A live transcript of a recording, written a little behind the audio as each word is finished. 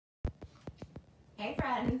Hey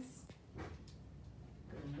friends,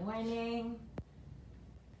 good morning,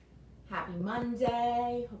 happy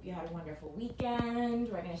Monday, hope you had a wonderful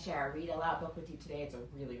weekend. We're going to share a read aloud book with you today. It's a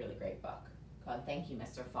really great book called Thank You,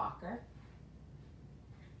 Mr. Falker.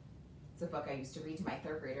 It's a book I used to read to my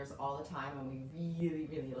third graders all the time, and we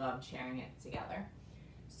really loved sharing it together.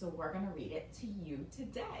 So we're going to read it to you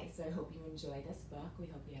today. So I hope you enjoy this book. We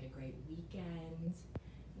hope you had a great weekend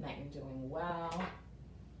and that you're doing well.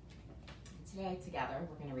 Today, together,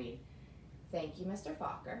 we're going to read Thank You, Mr.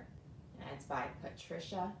 Falker, and it's by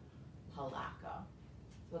Patricia, Polacco.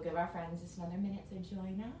 We'll give our friends just another minute to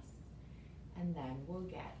join us, and then we'll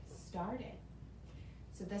get started.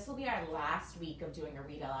 So this will be our last week of doing a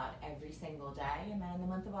read aloud every single day, and then in the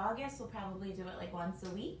month of August, we'll probably do it like once a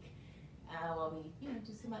week while we,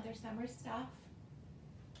 do some other summer stuff.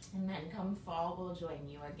 And then come fall, we'll join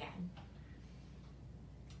you again.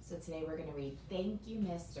 So today we're going to read Thank You,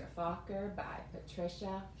 Mr. Falker by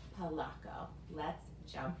Patricia, Polacco. Let's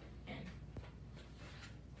jump in.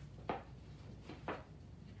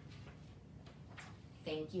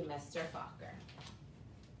 Thank you, Mr. Falker.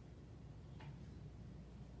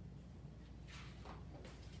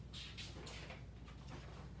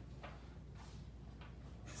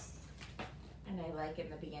 And I like in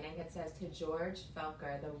the beginning it says, to George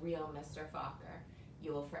Falker, the real Mr. Falker,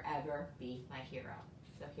 you will forever be my hero.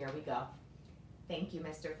 So here we go. Thank You,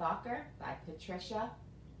 Mr. Falker by Patricia,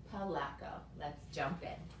 Polacco. Let's jump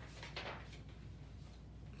in.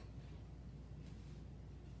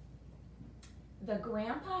 The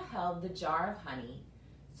grandpa held the jar of honey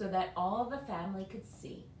so that all the family could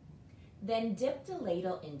see, then dipped a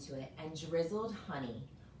ladle into it and drizzled honey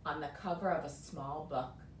on the cover of a small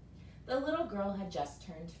book. The little girl had just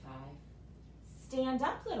turned 5. Stand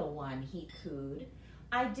up, little one, he cooed.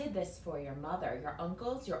 I did this for your mother, your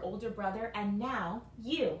uncles, your older brother, and now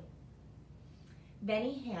you. Then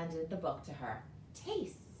he handed the book to her.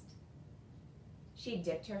 Taste. She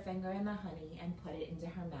dipped her finger in the honey and put it into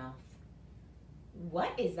her mouth.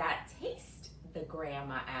 What is that taste? The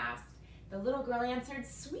grandma asked. The little girl answered,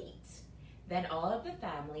 sweet. Then all of the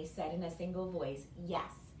family said in a single voice,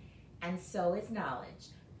 yes, and so is knowledge.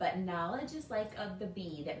 But knowledge is like of the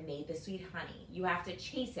bee that made the sweet honey. You have to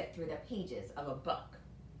chase it through the pages of a book.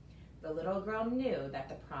 The little girl knew that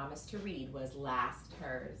the promise to read was last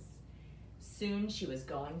hers. Soon she was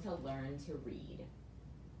going to learn to read.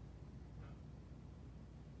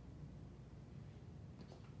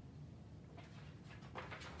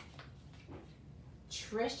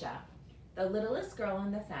 Trisha, the littlest girl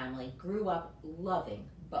in the family, grew up loving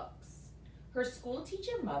books. Her school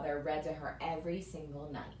teacher mother read to her every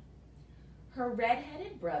single night. Her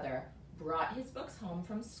red-headed brother brought his books home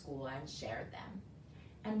from school and shared them.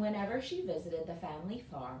 And whenever she visited the family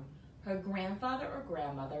farm, her grandfather or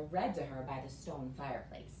grandmother read to her by the stone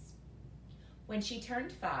fireplace. When she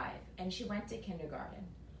turned 5 and she went to kindergarten,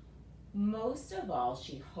 most of all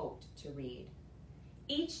she hoped to read.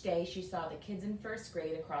 Each day she saw the kids in first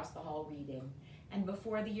grade across the hall reading, and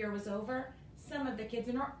before the year was over, some of the kids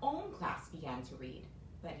in her own class began to read,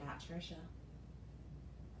 but not Trisha.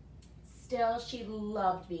 Still, she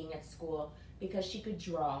loved being at school because she could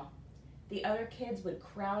draw. The other kids would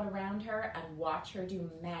crowd around her and watch her do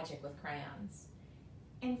magic with crayons.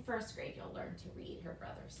 In first grade, you'll learn to read, her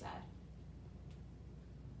brother said.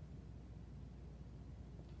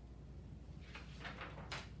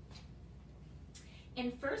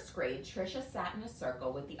 In first grade, Trisha sat in a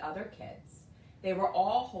circle with the other kids. They were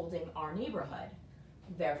all holding Our Neighborhood,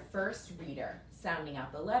 their first reader, sounding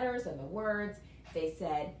out the letters and the words. They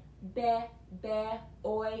said, be,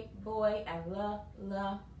 oi, boy, and la,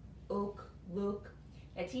 ook, look.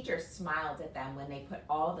 The teacher smiled at them when they put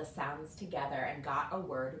all the sounds together and got a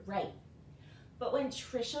word right. But when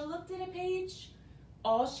Trisha looked at a page,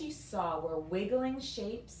 all she saw were wiggling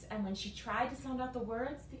shapes, and when she tried to sound out the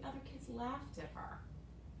words, the other kids laughed at her.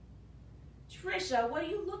 Trisha, what are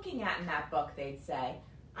you looking at in that book, they'd say.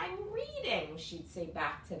 I'm reading, she'd say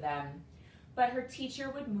back to them. But her teacher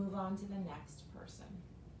would move on to the next person.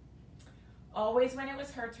 Always when it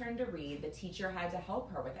was her turn to read, the teacher had to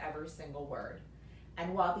help her with every single word.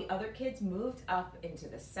 And while the other kids moved up into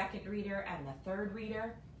the second reader and the third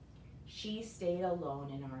reader, she stayed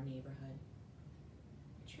alone in Our Neighborhood.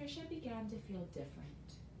 Trisha began to feel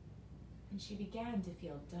different, and she began to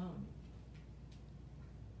feel dumb.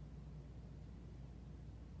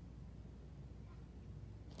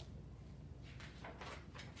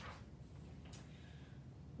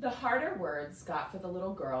 The harder words got for the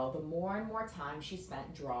little girl, the more and more time she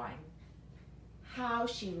spent drawing. How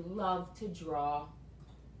she loved to draw,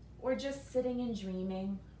 or just sitting and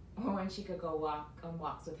dreaming, or when she could go on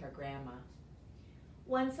walks with her grandma.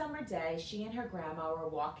 One summer day, she and her grandma were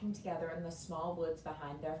walking together in the small woods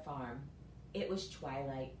behind their farm. It was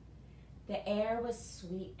twilight. The air was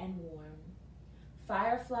sweet and warm.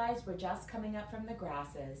 Fireflies were just coming up from the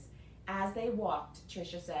grasses. As they walked,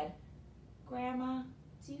 Tricia said, "Grandma,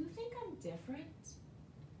 do you think I'm different?"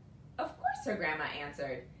 "Of course," her grandma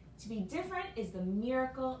answered. "To be different is the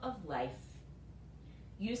miracle of life.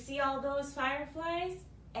 You see all those fireflies?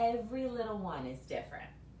 Every little one is different."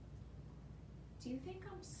 "Do you think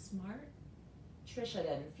I'm smart?" Tricia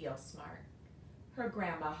didn't feel smart. Her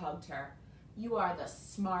grandma hugged her. "You are the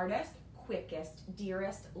smartest, quickest,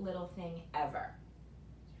 dearest little thing ever."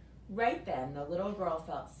 Right then, the little girl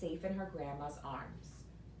felt safe in her grandma's arms.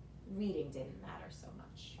 Reading didn't matter so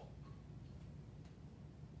much.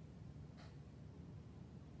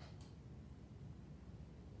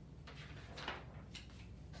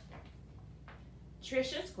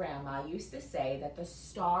 Tricia's grandma used to say that the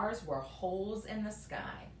stars were holes in the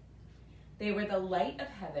sky. They were the light of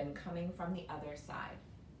heaven coming from the other side.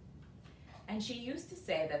 And she used to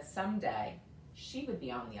say that someday she would be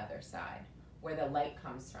on the other side, where the light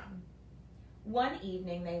comes from. One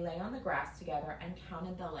evening, they lay on the grass together and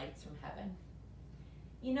counted the lights from heaven.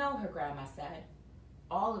 "You know," her grandma said,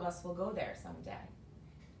 "all of us will go there someday.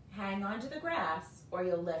 Hang on to the grass, or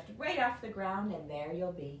you'll lift right off the ground and there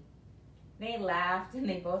you'll be." They laughed and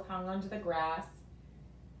they both hung onto the grass.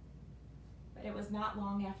 But it was not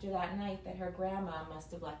long after that night that her grandma must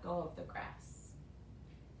have let go of the grass,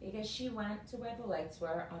 because she went to where the lights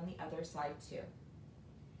were on the other side too.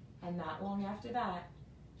 And not long after that,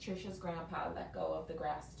 Tricia's grandpa let go of the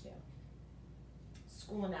grass too.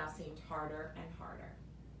 School now seemed harder and harder.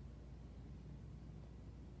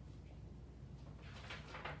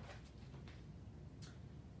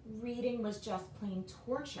 Reading was just plain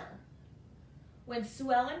torture. When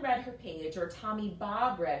Sue Ellen read her page or Tommy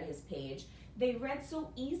Bob read his page, they read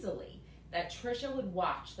so easily that Tricia would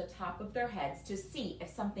watch the top of their heads to see if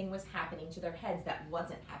something was happening to their heads that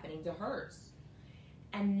wasn't happening to hers.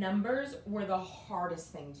 And numbers were the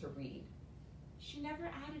hardest thing to read. She never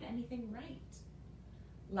added anything right.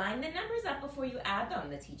 "Line the numbers up before you add them,"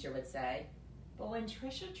 the teacher would say. But when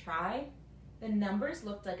Tricia tried, the numbers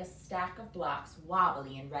looked like a stack of blocks,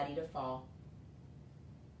 wobbly and ready to fall.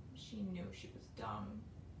 She knew she was dumb.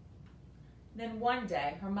 Then one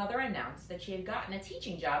day, her mother announced that she had gotten a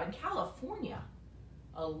teaching job in California,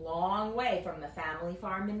 a long way from the family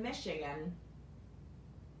farm in Michigan.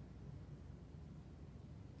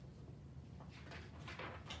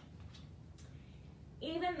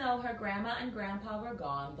 Even though her grandma and grandpa were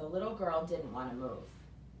gone, the little girl didn't want to move.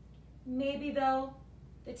 Maybe, though,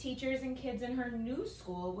 the teachers and kids in her new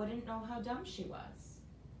school wouldn't know how dumb she was.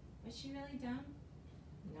 Was she really dumb?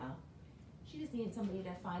 No. She just needed somebody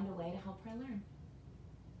to find a way to help her learn.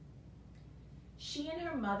 She and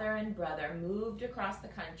her mother and brother moved across the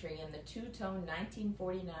country in the two-tone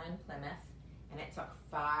 1949 Plymouth, and it took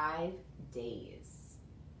 5 days.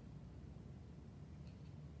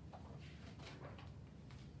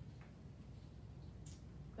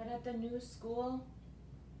 But at the new school,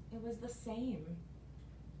 it was the same.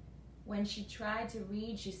 When she tried to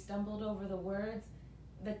read, she stumbled over the words.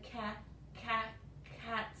 The cat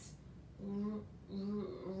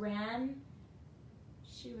ran.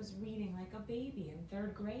 She was reading like a baby in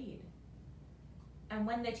 3rd grade. And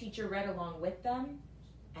when the teacher read along with them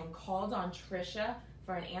and called on Tricia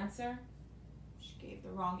for an answer, she gave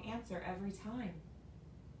the wrong answer every time.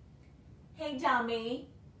 "Hey, dummy,"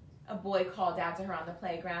 a boy called out to her on the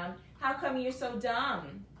playground. "How come you're so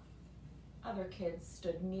dumb?" Other kids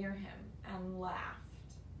stood near him and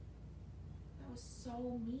laughed. That was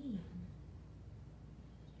so mean.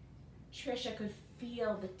 Tricia could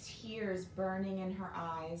feel the tears burning in her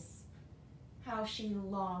eyes. How she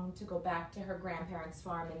longed to go back to her grandparents'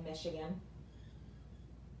 farm in Michigan.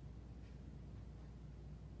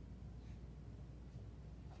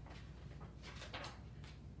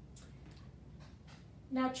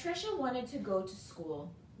 Now Tricia wanted to go to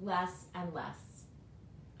school less and less.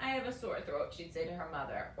 "I have a sore throat," she'd say to her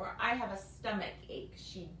mother, or "I have a stomach ache,"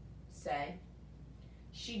 she'd say.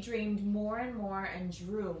 She dreamed more and more and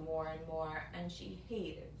drew more and more, and she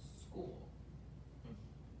hated school.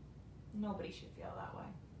 Nobody should feel that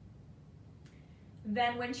way.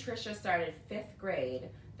 Then when Tricia started 5th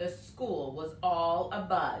grade, the school was all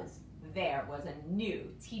abuzz. There was a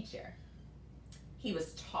new teacher. He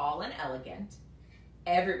was tall and elegant.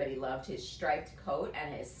 Everybody loved his striped coat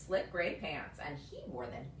and his slick gray pants, and he wore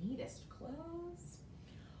the neatest clothes.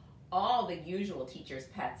 All the usual teachers'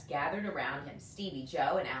 pets gathered around him: Stevie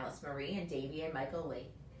Joe and Alice Marie and Davy and Michael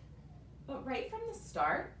Lee. But right from the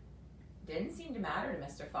start, didn't seem to matter to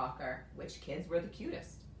Mr. Falker which kids were the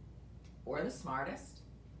cutest, or the smartest,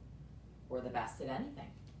 or the best at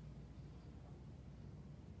anything.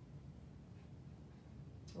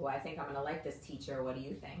 Oh, I think I'm going to like this teacher. What do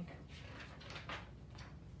you think?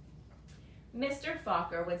 Mr.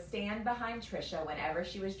 Falker would stand behind Tricia whenever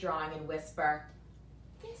she was drawing and whisper,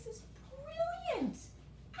 "This is brilliant!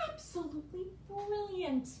 Absolutely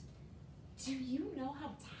brilliant! Do you know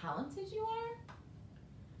how talented you are?"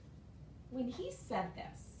 When he said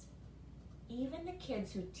this, even the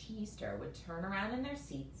kids who teased her would turn around in their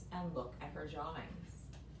seats and look at her drawings.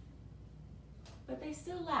 But they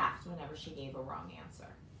still laughed whenever she gave a wrong answer.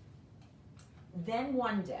 Then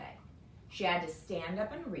one day, she had to stand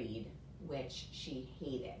up and read, which she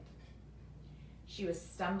hated. She was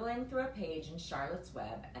stumbling through a page in Charlotte's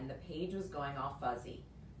Web, and the page was going all fuzzy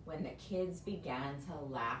when the kids began to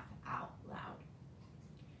laugh out loud.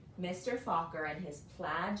 Mr. Falker, in his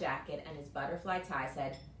plaid jacket and his butterfly tie,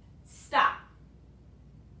 said, "Stop!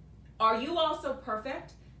 Are you all so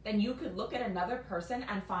perfect that you could look at another person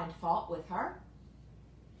and find fault with her?"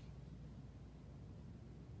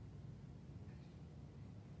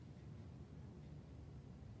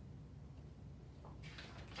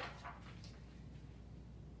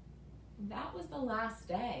 That was the last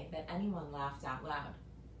day that anyone laughed out loud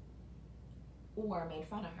or made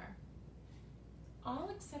fun of her. All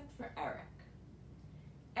except for Eric.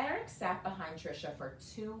 Eric sat behind Tricia for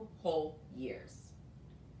 2 whole years.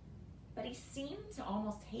 But he seemed to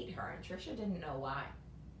almost hate her, and Tricia didn't know why.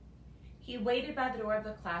 He waited by the door of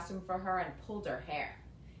the classroom for her and pulled her hair.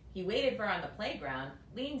 He waited for her on the playground,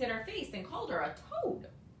 leaned in her face, and called her a toad.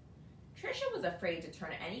 Tricia was afraid to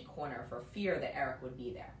turn any corner for fear that Eric would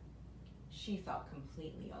be there. She felt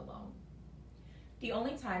completely alone. The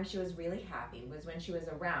only time she was really happy was when she was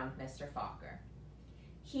around Mr. Falker.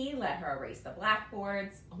 He let her erase the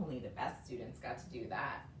blackboards. Only the best students got to do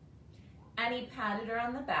that. And he patted her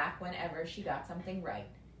on the back whenever she got something right.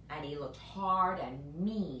 And he looked hard and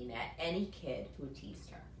mean at any kid who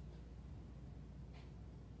teased her.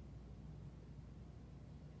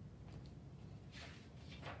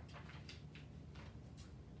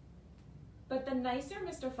 But the nicer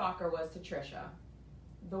Mr. Falker was to Tricia,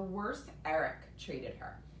 the worse Eric treated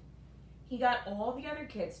her. He got all the other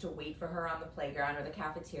kids to wait for her on the playground or the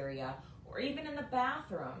cafeteria or even in the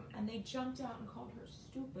bathroom, and they jumped out and called her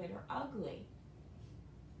stupid or ugly.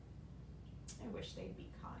 I wish they'd be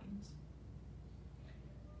kind.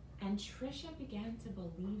 And Tricia began to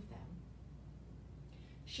believe them.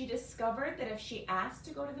 She discovered that if she asked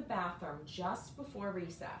to go to the bathroom just before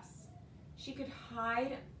recess, she could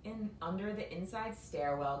hide under the inside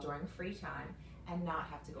stairwell during free time and not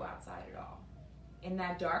have to go outside at all. In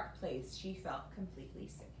that dark place, she felt completely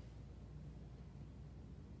safe.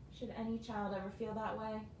 Should any child ever feel that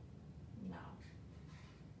way? No.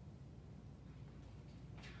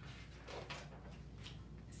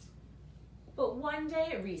 But one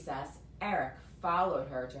day at recess, Eric followed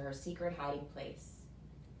her to her secret hiding place.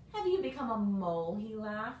 "Have you become a mole?" he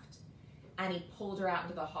laughed. And he pulled her out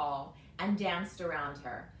into the hall and danced around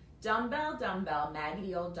her. "Dumbbell, dumbbell,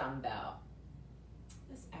 maggoty old dumbbell."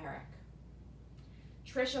 This Eric.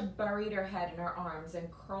 Tricia buried her head in her arms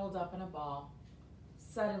and curled up in a ball.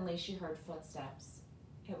 Suddenly she heard footsteps.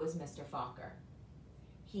 It was Mr. Falker.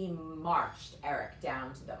 He marched Eric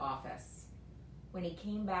down to the office. When he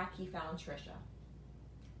came back, he found Tricia.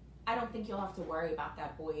 "I don't think you'll have to worry about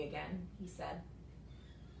that boy again," he said.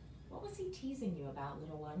 "What was he teasing you about,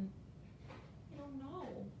 little one?" "I don't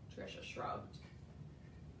know," Tricia shrugged.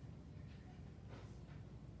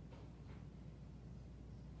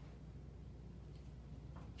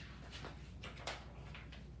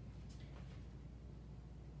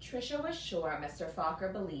 Tricia was sure Mr.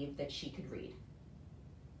 Falker believed that she could read.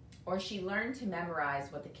 Or she learned to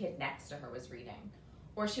memorize what the kid next to her was reading.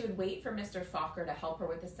 Or she would wait for Mr. Falker to help her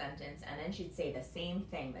with a sentence, and then she'd say the same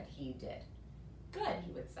thing that he did. "Good,"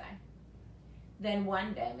 he would say. Then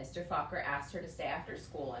one day, Mr. Falker asked her to stay after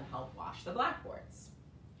school and help wash the blackboards.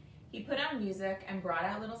 He put on music and brought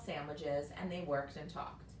out little sandwiches, and they worked and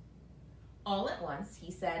talked. All at once,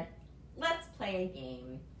 he said, "Let's play a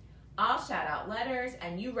game. I'll shout out letters,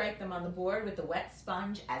 and you write them on the board with the wet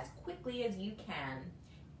sponge as quickly as you can."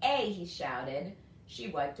 "A," he shouted. She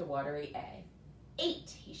wiped a watery A. 8,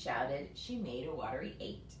 he shouted. She made a watery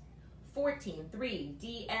 8. 14, 3,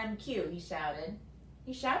 D, M, Q, he shouted.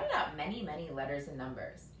 He shouted out many, many letters and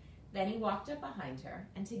numbers. Then he walked up behind her,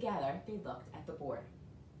 and together they looked at the board.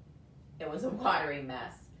 It was a watery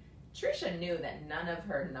mess. Tricia knew that none of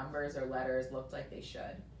her numbers or letters looked like they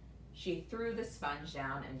should. She threw the sponge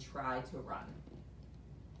down and tried to run.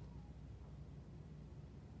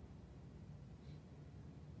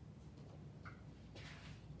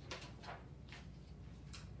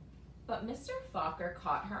 But Mr. Falker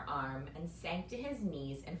caught her arm and sank to his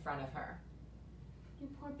knees in front of her. "You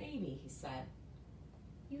poor baby," he said.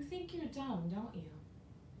 "You think you're dumb, don't you?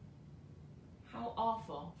 How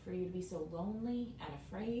awful for you to be so lonely and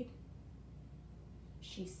afraid."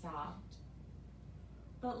 She sobbed.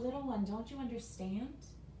 "But little one, don't you understand?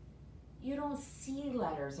 You don't see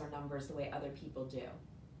letters or numbers the way other people do.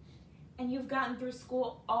 And you've gotten through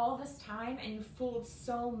school all this time and you've fooled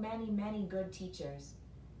so many, many good teachers."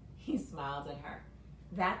 He smiled at her.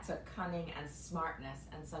 That took cunning and smartness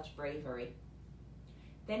and such bravery.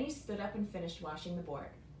 Then he stood up and finished washing the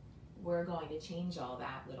board. "We're going to change all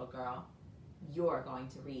that, little girl. You're going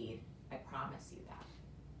to read. I promise you that."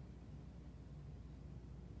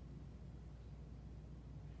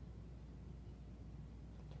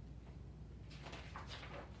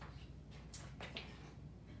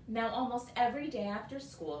 Now, almost every day after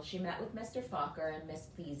school, she met with Mr. Falker and Miss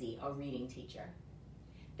Pleasy, a reading teacher.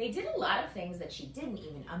 They did a lot of things that she didn't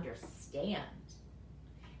even understand.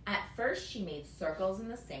 At first, she made circles in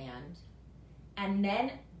the sand, and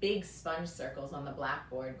then big sponge circles on the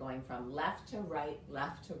blackboard going from left to right,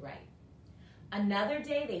 left to right. Another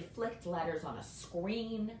day, they flicked letters on a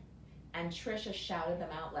screen, and Tricia shouted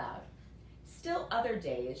them out loud. Still other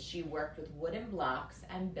days, she worked with wooden blocks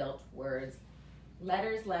and built words.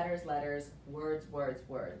 Letters, letters, letters, words, words,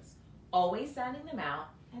 words. Always sounding them out,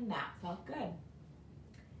 and that felt good.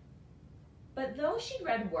 But though she'd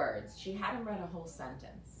read words, she hadn't read a whole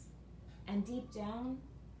sentence. And deep down,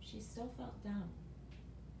 she still felt dumb.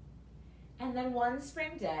 And then one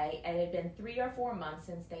spring day, it had been 3 or 4 months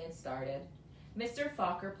since they had started, Mr.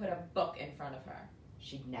 Falker put a book in front of her.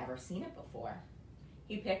 She'd never seen it before.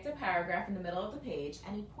 He picked a paragraph in the middle of the page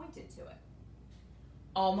and he pointed to it.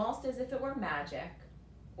 Almost as if it were magic,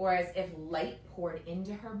 or as if light poured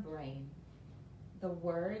into her brain, the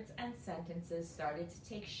words and sentences started to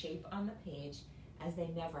take shape on the page as they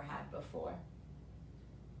never had before.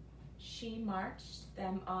 She marched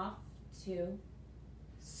them off to,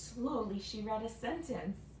 slowly she read a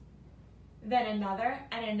sentence, then another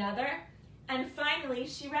and another, and finally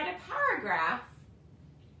she read a paragraph,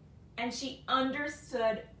 and she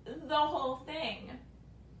understood the whole thing.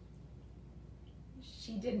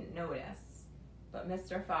 She didn't notice, but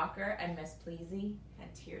Mr. Falker and Miss Pleasy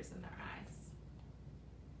had tears in their eyes.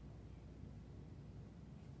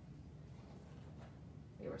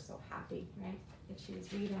 They were so happy, right, that she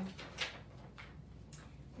was reading.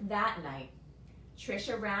 That night,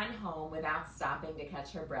 Tricia ran home without stopping to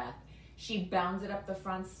catch her breath. She bounded up the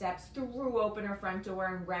front steps, threw open her front door,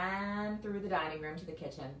 and ran through the dining room to the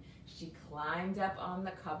kitchen. She climbed up on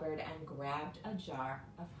the cupboard and grabbed a jar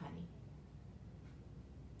of honey.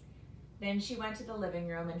 Then she went to the living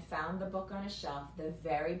room and found the book on a shelf, the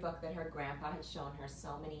very book that her grandpa had shown her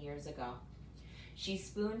so many years ago. She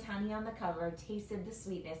spooned honey on the cover, tasted the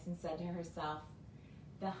sweetness, and said to herself,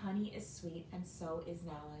 "The honey is sweet and so is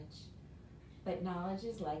knowledge. But knowledge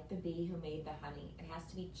is like the bee who made the honey. It has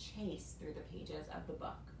to be chased through the pages of the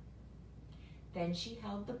book." Then she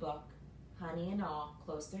held the book, honey and all,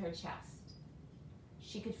 close to her chest.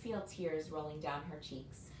 She could feel tears rolling down her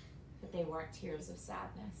cheeks, but they weren't tears of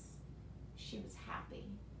sadness. She was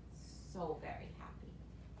happy, so very happy.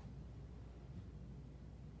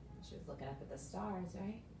 She was looking up at the stars,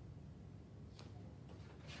 right?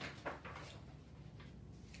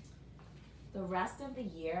 The rest of the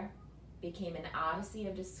year became an odyssey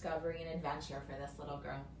of discovery and adventure for this little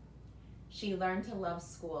girl. She learned to love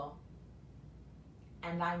school.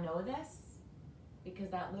 And I know this because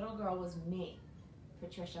that little girl was me,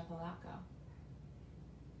 Patricia Polacco.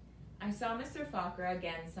 I saw Mr. Falker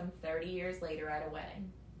again some 30 years later at a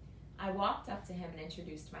wedding. I walked up to him and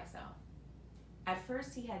introduced myself. At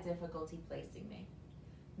first, he had difficulty placing me.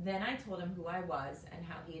 Then I told him who I was and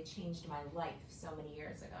how he had changed my life so many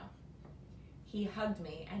years ago. He hugged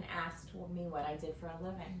me and asked me what I did for a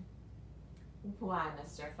living. "Why,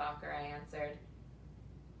 Mr. Falker," I answered,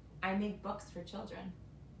 "I make books for children."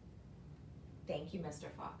 "Thank you, Mr.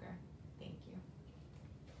 Falker. Thank you."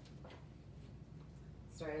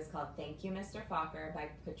 The story is called "Thank You, Mr. Falker" by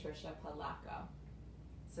Patricia Polacco.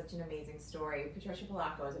 Such an amazing story. Patricia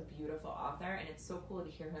Polacco is a beautiful author, and it's so cool to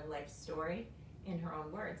hear her life story in her own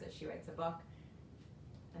words as she writes a book,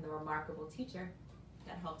 and the remarkable teacher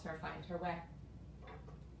that helped her find her way.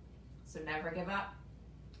 So never give up.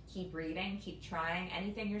 Keep reading, keep trying.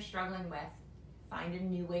 Anything you're struggling with, find a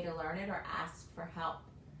new way to learn it or ask for help.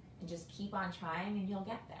 And just keep on trying and you'll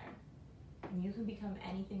get there. And you can become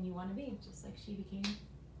anything you want to be, just like she became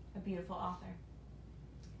a beautiful author.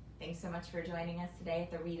 Thanks so much for joining us today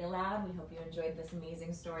at the Read Aloud. We hope you enjoyed this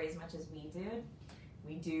amazing story as much as we did.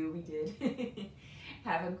 We did.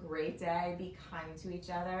 Have a great day. Be kind to each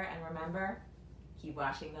other. And remember, keep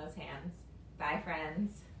washing those hands. Bye,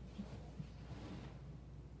 friends.